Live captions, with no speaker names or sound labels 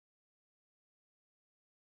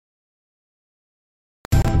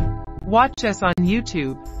Watch us on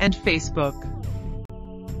YouTube and Facebook.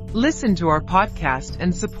 Listen to our podcast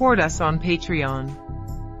and support us on Patreon.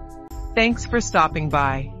 Thanks for stopping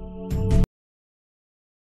by.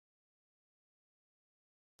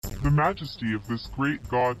 The majesty of this great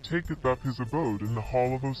god taketh up his abode in the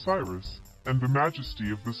hall of Osiris, and the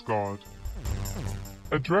majesty of this god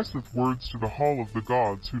addresseth words to the hall of the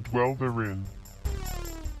gods who dwell therein.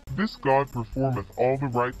 This god performeth all the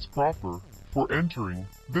rites proper for entering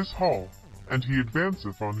this hall, and he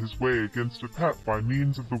advanceth on his way against Apep by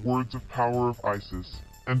means of the words of power of Isis,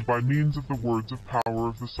 and by means of the words of power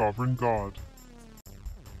of the sovereign god.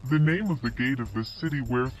 The name of the gate of this city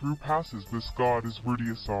wherethrough passes this god is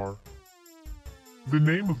Rudiasar. The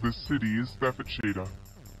name of this city is Thefetsheda.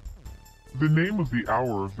 The name of the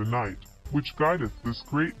hour of the night, which guideth this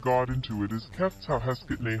great god into it, is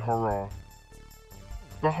Keftahesket Nehara.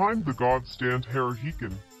 Behind the god stand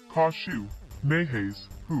Harahikin, Kashu, Nehes,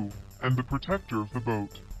 Hu, and the protector of the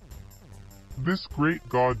boat. This great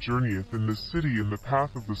god journeyeth in this city in the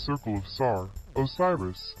path of the circle of Sar,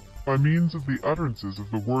 Osiris, by means of the utterances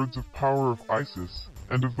of the words of power of Isis,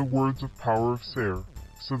 and of the words of power of Ser,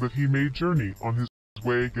 so that he may journey on his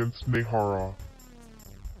way against Nehara.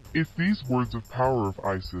 If these words of power of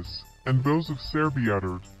Isis, and those of Ser be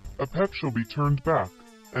uttered, Apep shall be turned back,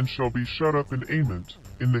 and shall be shut up in Ament,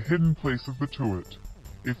 in the hidden place of the Tuat.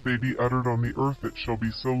 If they be uttered on the earth, it shall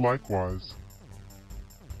be so likewise.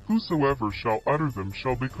 Whosoever shall utter them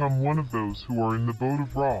shall become one of those who are in the boat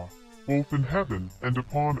of Ra, both in heaven and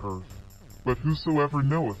upon earth. But whosoever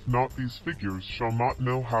knoweth not these figures shall not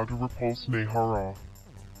know how to repulse Nehara.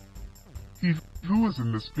 He who is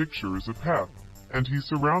in this picture is Apep, and he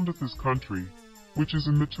surroundeth his country, which is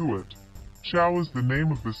in the Tuat. Chau is the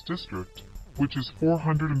name of this district, which is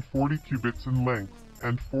 440 cubits in length,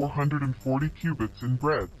 and 440 cubits in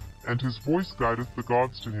breadth, and his voice guideth the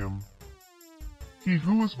gods to him. He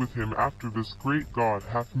who is with him after this great god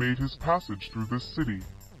hath made his passage through this city,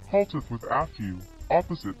 halteth with Aphu,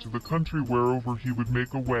 opposite to the country whereover he would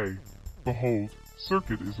make a way. Behold,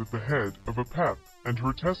 Circuit is at the head of Apep, and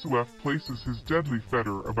Hertesuef places his deadly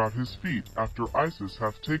fetter about his feet after Isis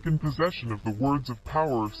hath taken possession of the words of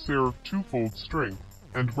power of Ser of twofold strength,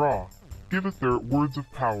 and Ra giveth their words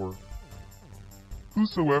of power.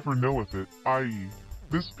 Whosoever knoweth it, i.e.,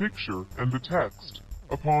 this picture and the text,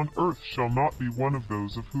 upon earth shall not be one of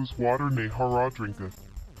those of whose water Nehara drinketh.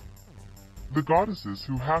 The goddesses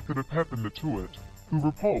who hack at Apep in the Tuat, who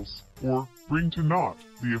repulse, or bring to naught,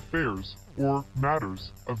 the affairs, or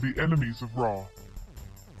matters, of the enemies of Ra.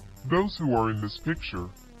 Those who are in this picture,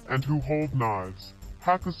 and who hold knives,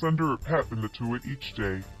 hack asunder Apep in the Tuat each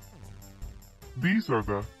day. These are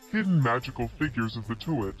the hidden magical figures of the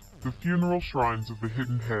Tuat, the funeral shrines of the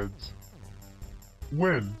hidden heads.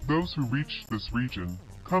 When those who reach this region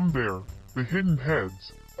come there, the hidden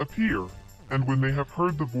heads appear, and when they have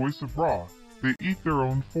heard the voice of Ra, they eat their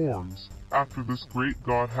own forms, after this great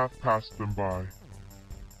god hath passed them by.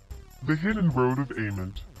 The hidden road of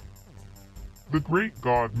Ament. The great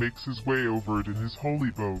god makes his way over it in his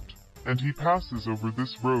holy boat, and he passes over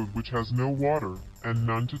this road which has no water, and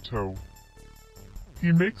none to tow.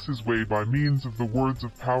 He makes his way by means of the words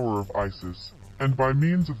of power of Isis, and by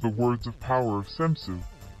means of the words of power of Semsu,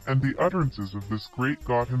 and the utterances of this great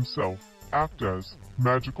god himself, act as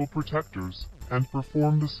magical protectors, and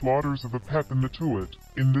perform the slaughters of Apep in the Tuat,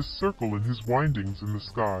 in this circle in his windings in the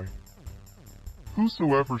sky.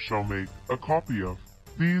 Whosoever shall make a copy of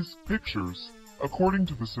these pictures, according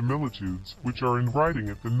to the similitudes which are in writing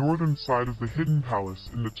at the northern side of the hidden palace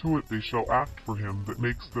in the Tuat, they shall act for him that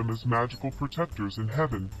makes them as magical protectors in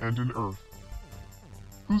heaven and in earth.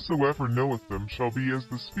 Whosoever knoweth them shall be as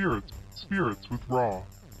the spirits with Ra.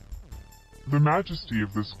 The majesty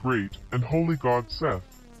of this great and holy god saith,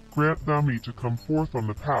 Grant thou me to come forth on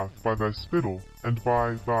the path by thy spittle, and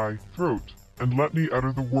by thy throat, and let me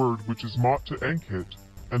utter the word which is mot to Enkhit,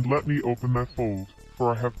 and let me open thy fold,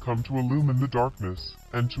 for I have come to illumine the darkness,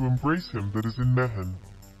 and to embrace him that is in Mehen.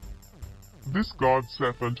 This god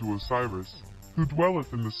saith unto Osiris, who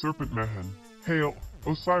dwelleth in the serpent Mehen, Hail,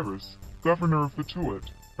 Osiris, governor of the Tuat,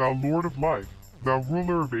 thou lord of life, thou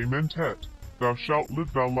ruler of Amentet, thou shalt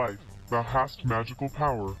live thy life, thou hast magical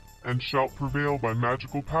power, and shalt prevail by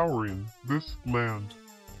magical power in this land.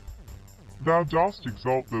 Thou dost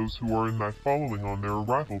exalt those who are in thy following on their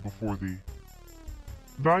arrival before thee.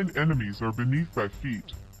 Thine enemies are beneath thy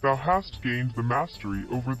feet, thou hast gained the mastery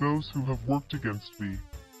over those who have worked against thee.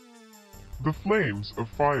 The flames of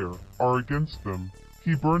fire are against them,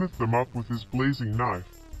 he burneth them up with his blazing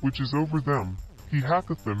knife, which is over them, he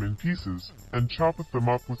hacketh them in pieces, and choppeth them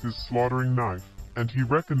up with his slaughtering knife, and he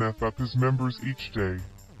reckoneth up his members each day.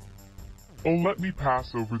 O let me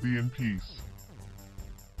pass over thee in peace.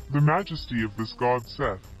 The majesty of this god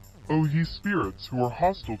saith, O ye spirits who are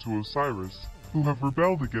hostile to Osiris, who have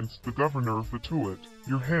rebelled against the governor of the Tuat,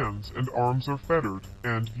 your hands and arms are fettered,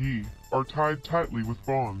 and ye are tied tightly with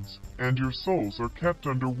bonds, and your souls are kept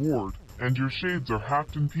under ward, and your shades are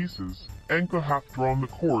hacked in pieces. Enka hath drawn the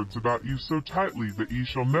cords about you so tightly that ye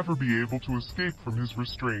shall never be able to escape from his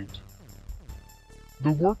restraint.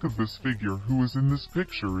 The work of this figure who is in this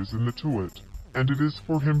picture is in the Tuat, and it is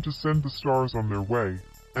for him to send the stars on their way,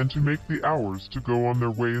 and to make the hours to go on their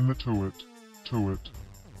way in the Tuat.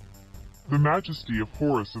 The majesty of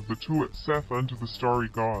Horus of the Tuat saith unto the starry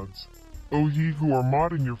gods, O ye who are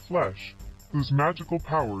mod in your flesh, whose magical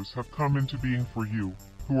powers have come into being for you,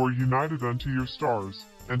 who are united unto your stars,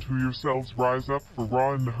 and who yourselves rise up for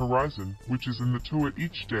Ra in the horizon, which is in the Tuat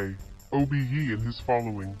each day, O be ye in his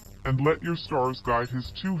following, and let your stars guide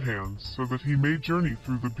his two hands, so that he may journey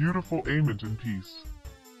through the beautiful Ament in peace.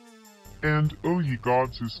 And, O ye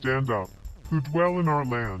gods who stand up, who dwell in our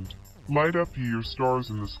land, light up ye your stars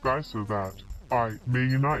in the sky so that I may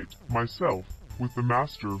unite myself with the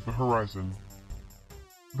master of the horizon.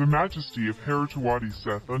 The majesty of Tuat-THE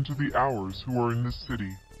saith unto the hours who are in this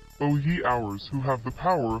city, O ye hours who have the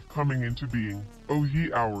power of coming into being, O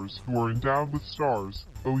ye hours who are endowed with stars,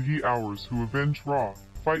 O ye hours who avenge Ra,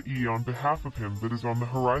 fight ye on behalf of him that is on the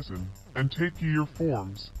horizon, and take ye your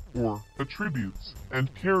forms, or attributes,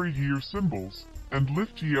 and carry ye your symbols, and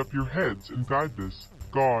lift ye up your heads and guide this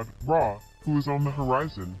god, Ra, who is on the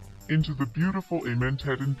horizon, into the beautiful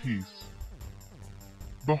Amentet in peace.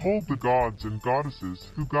 Behold the gods and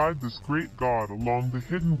goddesses who guide this great god along the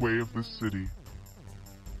hidden way of this city.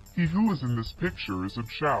 He who is in this picture is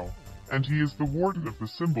Abshao, and he is the warden of the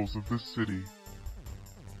symbols of this city.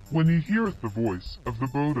 When he heareth the voice of the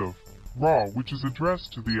boat of Ra which is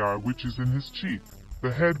addressed to the eye which is in his cheek,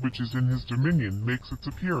 the head which is in his dominion makes its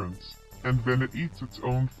appearance, and then it eats its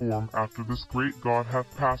own form after this great god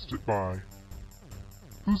hath passed it by.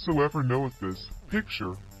 Whosoever knoweth this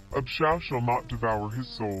picture, Abshao shall not devour his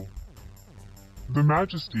soul. The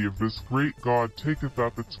majesty of this great god taketh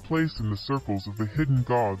up its place in the circles of the hidden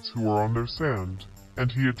gods who are on their sand,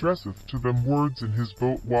 and he addresseth to them words in his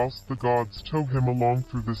boat whilst the gods tow him along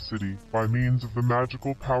through this city by means of the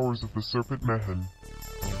magical powers of the serpent Mehen.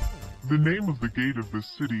 The name of the gate of this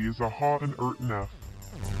city is Aha and Urt-Nef.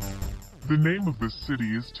 The name of this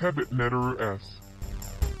city is Tebet-Neter-Es.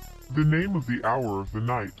 The name of the hour of the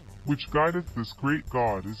night, which guideth this great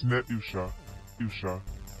god, is Net-Usha.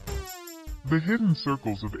 The hidden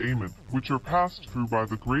circles of Ament, which are passed through by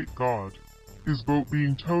the great god, his boat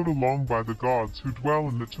being towed along by the gods who dwell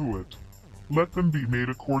in the Tuat, let them be made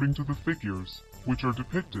according to the figures, which are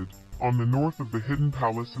depicted, on the north of the hidden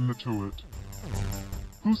palace in the Tuat.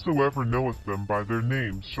 Whosoever knoweth them by their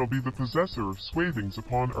names shall be the possessor of swathings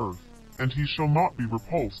upon earth, and he shall not be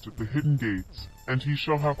repulsed at the hidden gates, and he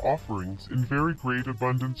shall have offerings in very great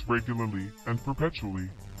abundance regularly and perpetually.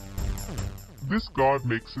 This god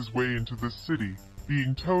makes his way into this city,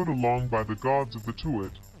 being towed along by the gods of the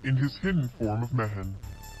Tuat, in his hidden form of Mehen.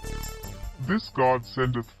 This god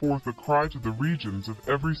sendeth forth a cry to the regions of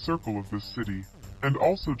every circle of this city, and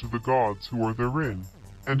also to the gods who are therein,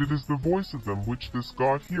 and it is the voice of them which this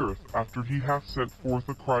god heareth after he hath sent forth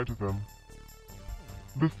a cry to them.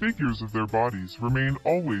 The figures of their bodies remain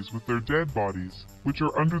always with their dead bodies, which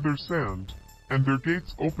are under their sand, and their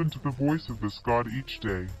gates open to the voice of this god each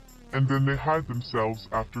day, and then they hide themselves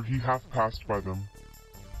after he hath passed by them.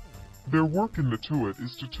 Their work in the Tuat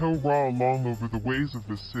is to tow Ra along over the ways of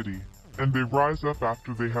this city, and they rise up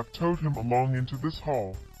after they have towed him along into this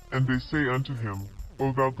hall, and they say unto him,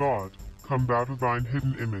 O thou God, come thou to thine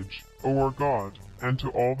hidden image, O our God, and to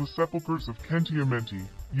all the sepulchres of Khenti-Amenti,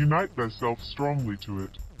 unite thyself strongly to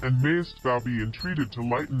it, and mayest thou be entreated to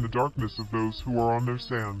lighten the darkness of those who are on their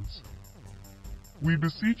sands. We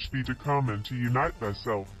beseech thee to come and to unite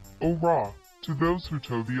thyself, O Ra, to those who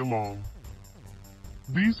tow thee along.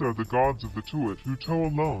 These are the gods of the Tuat who tow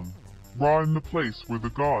alone, Ra in the place where the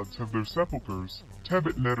gods have their sepulchres,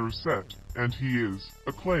 Tebet-Neter-Set, and he is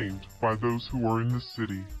acclaimed by those who are in this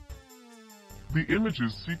city. The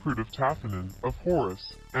images secret of Tathanan, of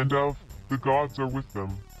Horus, and of the gods are with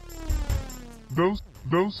them.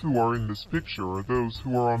 Those who are in this picture are those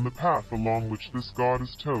who are on the path along which this god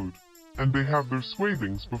is towed, and they have their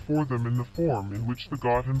swathings before them in the form in which the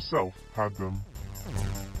god himself had them.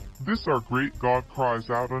 This our great god cries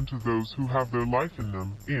out unto those who have their life in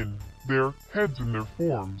them, in their heads and their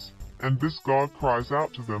forms, and this god cries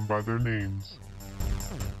out to them by their names.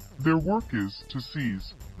 Their work is to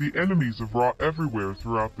seize the enemies of Ra everywhere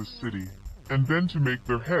throughout this city, and then to make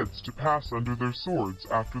their heads to pass under their swords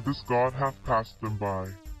after this god hath passed them by.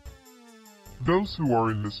 Those who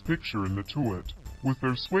are in this picture in the Tuat, with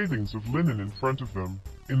their swathings of linen in front of them,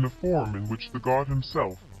 in the form in which the god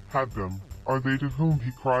himself had them, are they to whom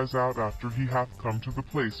he cries out after he hath come to the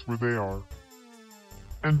place where they are.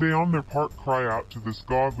 And they on their part cry out to this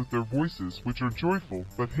god with their voices which are joyful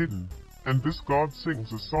but hidden, and this god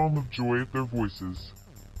sings a song of joy at their voices.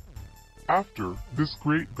 After this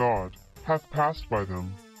great god hath passed by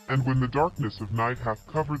them, and when the darkness of night hath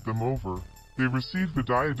covered them over, they receive the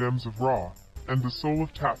diadems of Ra, and the soul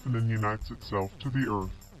of Tuat-THE unites itself to the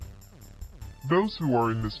earth. Those who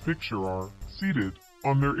are in this picture are seated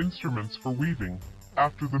on their instruments for weaving,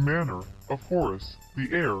 after the manner of Horus, the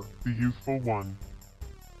heir, the youthful one.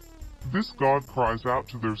 This god cries out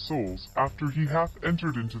to their souls after he hath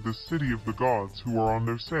entered into the city of the gods who are on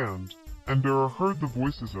their sand, and there are heard the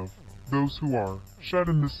voices of those who are shut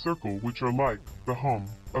in this circle, which are like the hum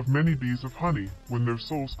of many bees of honey when their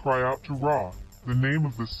souls cry out to Ra. The name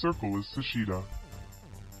of this circle is Sashida.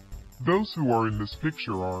 Those who are in this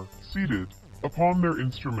picture are seated upon their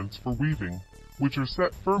instruments for weaving, which are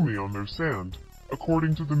set firmly on their sand,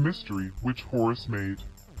 according to the mystery which Horus made.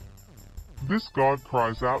 This god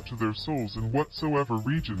cries out to their souls in whatsoever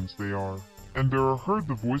regions they are, and there are heard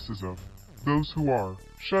the voices of those who are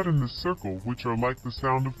shut in this circle, which are like the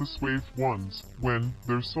sound of the swathed ones, when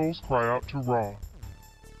their souls cry out to Ra.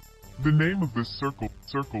 The name of this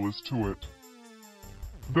circle is Tuat.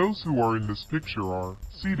 Those who are in this picture are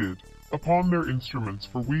seated upon their instruments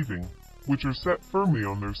for weaving, which are set firmly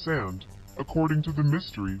on their sand, according to the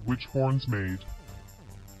mystery which Horns made.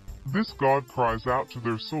 This god cries out to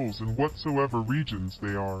their souls in whatsoever regions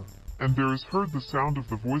they are, and there is heard the sound of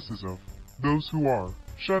the voices of those who are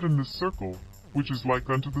shut in this circle, which is like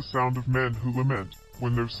unto the sound of men who lament,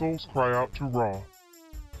 when their souls cry out to Ra.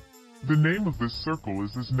 The name of this circle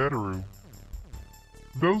is Neteru.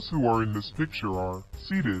 Those who are in this picture are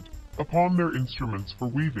seated upon their instruments for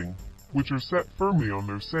weaving, which are set firmly on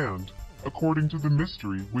their sand, according to the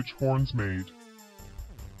mystery which Horns made.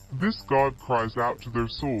 This god cries out to their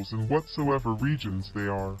souls in whatsoever regions they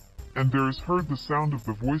are, and there is heard the sound of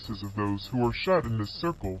the voices of those who are shut in this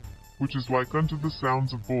circle, which is like unto the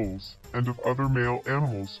sounds of bulls, and of other male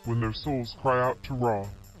animals when their souls cry out to Ra.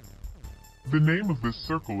 The name of this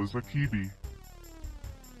circle is Akibi.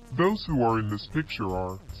 Those who are in this picture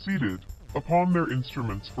are seated upon their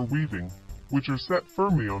instruments for weaving, which are set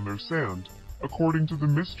firmly on their sand, according to the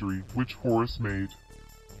mystery which Horus made.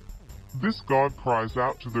 This god cries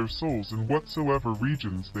out to their souls in whatsoever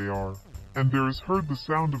regions they are, and there is heard the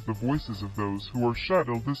sound of the voices of those who are shut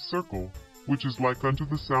in this circle, which is like unto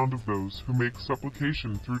the sound of those who make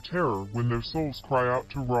supplication through terror when their souls cry out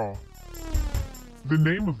to Ra. The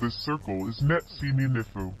name of this circle is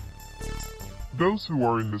Nifu. Those who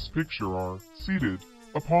are in this picture are seated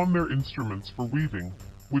upon their instruments for weaving,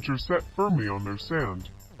 which are set firmly on their sand,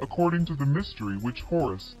 according to the mystery which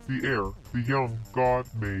Horus, the heir, the young god,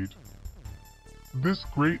 made. This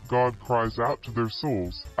great god cries out to their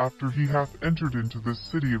souls after he hath entered into this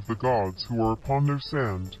city of the gods who are upon their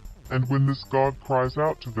sand, and when this god cries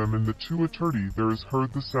out to them in the Tuat-THE, there is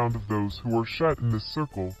heard the sound of those who are shut in this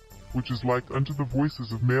circle, which is like unto the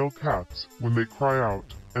voices of male cats when they cry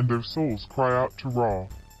out, and their souls cry out to Ra.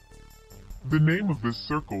 The name of this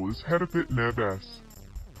circle is Nedes.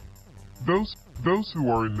 Those who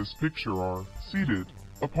are in this picture are seated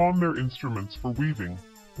upon their instruments for weaving,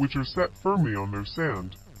 which are set firmly on their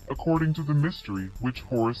sand, according to the mystery which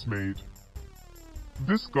Horus made.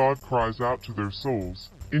 This god cries out to their souls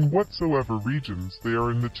in whatsoever regions they are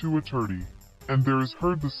in the Tuat-THE, and there is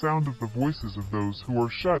heard the sound of the voices of those who are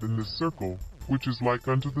shut in this circle, which is like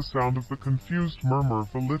unto the sound of the confused murmur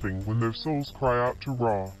of the living when their souls cry out to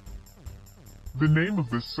Ra. The name of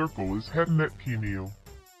this circle is Netkimiel.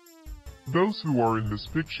 Those who are in this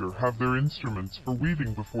picture have their instruments for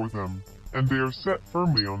weaving before them, and they are set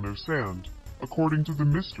firmly on their sand, according to the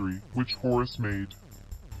mystery which Horus made.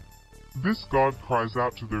 This god cries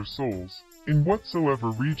out to their souls in whatsoever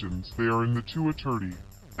regions they are in the Tuat-THE,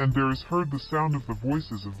 and there is heard the sound of the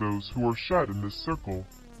voices of those who are shut in this circle,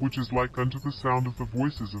 which is like unto the sound of the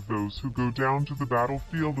voices of those who go down to the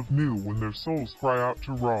battlefield of Nu when their souls cry out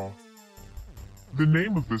to Ra. The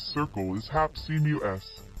name of this circle is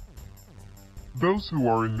Hapsimu-S. Those who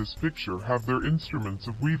are in this picture have their instruments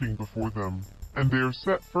of weaving before them, and they are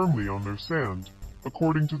set firmly on their sand,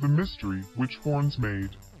 according to the mystery which Horns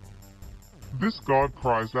made. This god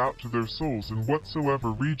cries out to their souls in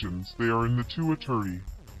whatsoever regions they are in the Tuat-THE,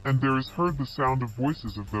 and there is heard the sound of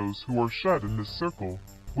voices of those who are shut in this circle,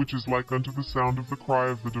 which is like unto the sound of the cry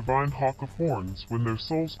of the divine hawk of horns when their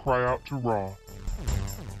souls cry out to Ra.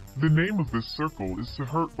 The name of this circle is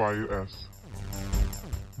Tuat-THE.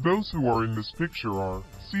 Those who are in this picture are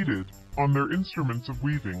seated on their instruments of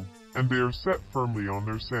weaving, and they are set firmly on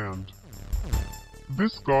their sand.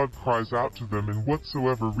 This god cries out to them in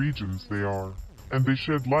whatsoever regions they are, and they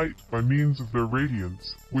shed light by means of their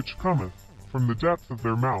radiance, which cometh from the depth of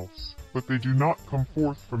their mouths, but they do not come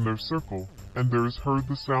forth from their circle, and there is heard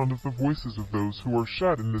the sound of the voices of those who are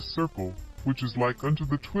shut in this circle, which is like unto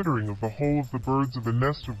the twittering of the whole of the birds of a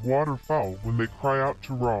nest of waterfowl when they cry out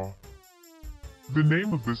to Ra. The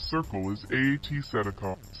name of this circle is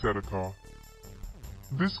Tuat-THE.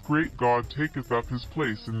 This great god taketh up his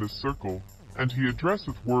place in this circle, and he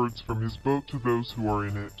addresseth words from his boat to those who are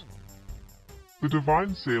in it. The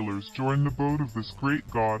divine sailors join the boat of this great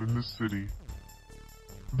god in this city.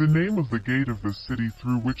 The name of the gate of this city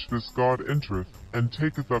through which this god entereth, and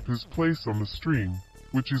taketh up his place on the stream,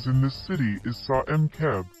 which is in this city, is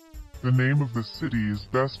Sa-em-Keb. The name of this city is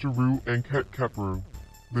Bestaru and Ket-Keperu.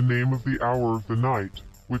 The name of the hour of the night,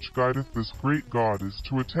 which guideth this great god, is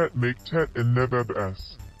Tuat-Tet and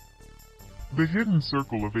Nebeb-Es. The hidden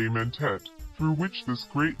circle of Amentet, through which this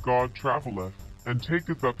great god travelleth, and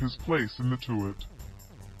taketh up his place in the Tuat.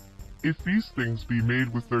 If these things be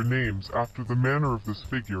made with their names after the manner of this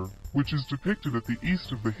figure, which is depicted at the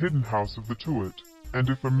east of the hidden house of the Tuat, and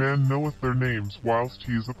if a man knoweth their names whilst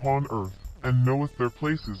he is upon earth, and knoweth their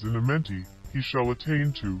places in Amenti, he shall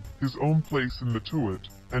attain to his own place in the Tuat,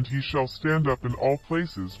 and he shall stand up in all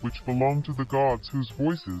places which belong to the gods whose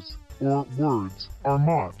voices, or words, are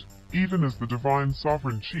Mot, even as the divine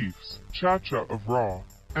sovereign chiefs, Chacha of Ra,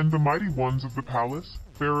 and the mighty ones of the palace,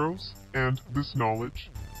 pharaohs, and this knowledge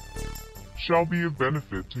shall be of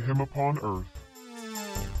benefit to him upon earth.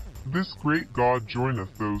 This great god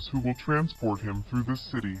joineth those who will transport him through this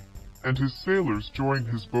city, and his sailors join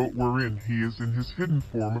his boat wherein he is in his hidden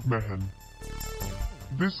form of Mehen.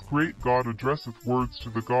 This great god addresseth words to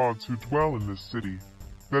the gods who dwell in this city,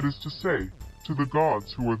 that is to say, to the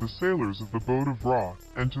gods who are the sailors of the boat of Ra,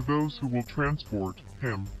 and to those who will transport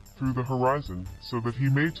him through the horizon, so that he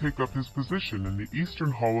may take up his position in the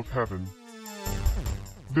eastern hall of heaven.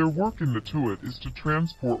 Their work in the Tuat is to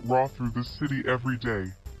transport Ra through this city every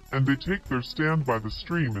day, and they take their stand by the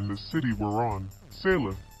stream in this city whereon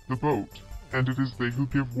saileth the boat, and it is they who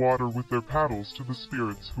give water with their paddles to the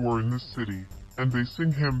spirits who are in this city, and they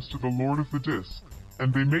sing hymns to the Lord of the Disk,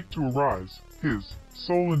 and they make to arise his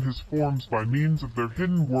soul in his forms by means of their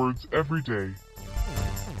hidden words every day.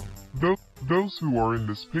 Those who are in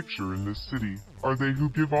this picture in this city are they who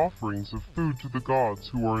give offerings of food to the gods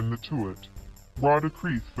who are in the Tuat. Ra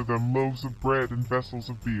decreeth for them loaves of bread and vessels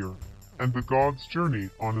of beer, and the gods journey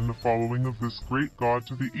on in the following of this great god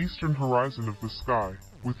to the eastern horizon of the sky,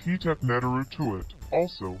 with Hetep-Neteru Tuat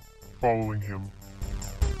also following him.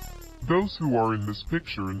 Those who are in this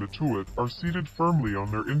picture in the Tuat are seated firmly on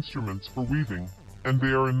their instruments for weaving, and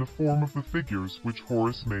they are in the form of the figures which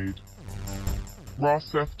Horus made. Ra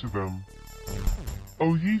saith to them,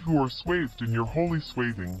 O ye who are swathed in your holy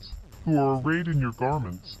swathings, who are arrayed in your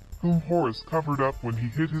garments, whom Horus covered up when he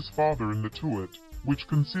hid his father in the Tuat, which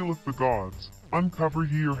concealeth the gods, uncover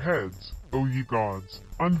ye your heads, O ye gods,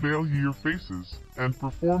 unveil ye your faces, and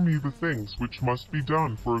perform ye the things which must be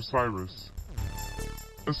done for Osiris.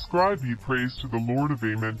 Ascribe ye praise to the Lord of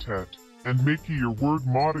Amentet, and make ye your word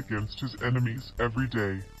Mot against his enemies every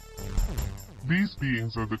day. These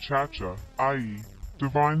beings are the Chacha, i.e.,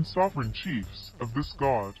 divine sovereign chiefs, of this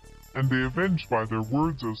god, and they avenge by their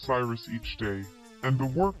words Osiris each day, and the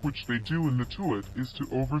work which they do in the Tuat is to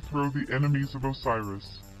overthrow the enemies of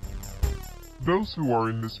Osiris. Those who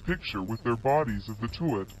are in this picture with their bodies of the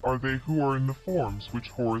Tuat are they who are in the forms which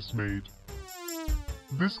Horus made.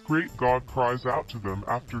 This great god cries out to them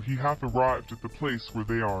after he hath arrived at the place where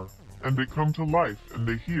they are, and they come to life and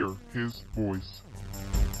they hear his voice.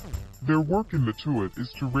 Their work in the Tuat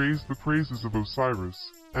is to raise the praises of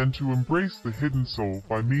Osiris, and to embrace the hidden soul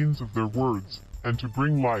by means of their words, and to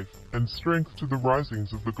bring life and strength to the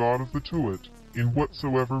risings of the god of the Tuat, in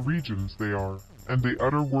whatsoever regions they are, and they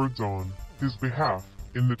utter words on his behalf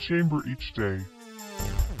in the chamber each day.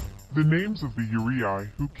 The names of the Uriai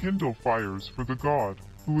who kindle fires for the god,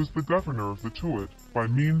 who is the governor of the Tuat, by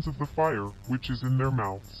means of the fire which is in their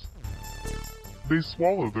mouths. They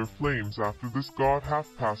swallow their flames after this god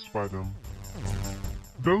hath passed by them.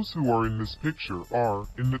 Those who are in this picture are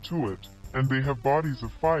in the Tuat, and they have bodies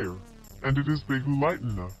of fire, and it is they who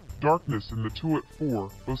lighten the darkness in the Tuat for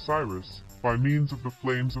Osiris, by means of the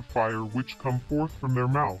flames of fire which come forth from their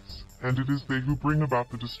mouths, and it is they who bring about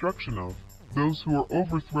the destruction of those who are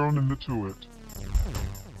overthrown in the Tuat.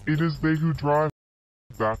 It is they who drive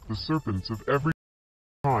back the serpents of every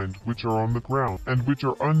kind which are on the ground, and which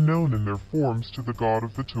are unknown in their forms to the god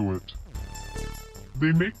of the Tuat.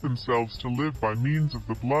 They make themselves to live by means of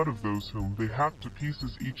the blood of those whom they hack to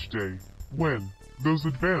pieces each day, when those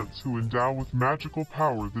advance who endow with magical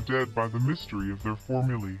power the dead by the mystery of their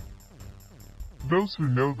formulae. Those who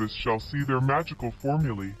know this shall see their magical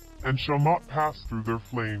formulae, and shall not pass through their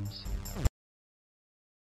flames.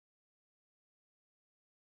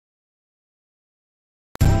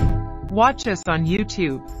 Watch us on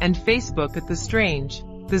YouTube and Facebook at The Strange,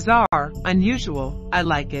 Bizarre, Unusual, I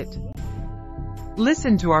Like It.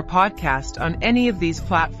 Listen to our podcast on any of these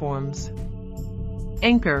platforms: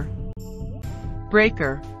 Anchor,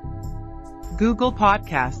 Breaker, Google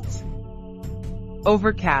Podcasts,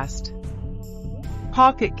 Overcast,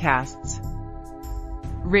 Pocket Casts,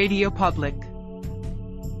 RadioPublic,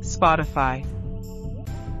 Spotify.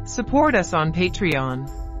 Support us on Patreon.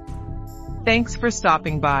 Thanks for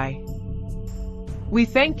stopping by. We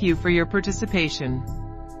thank you for your participation.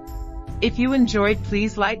 If you enjoyed,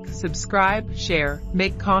 please like, subscribe, share,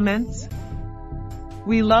 make comments.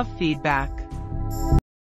 We love feedback.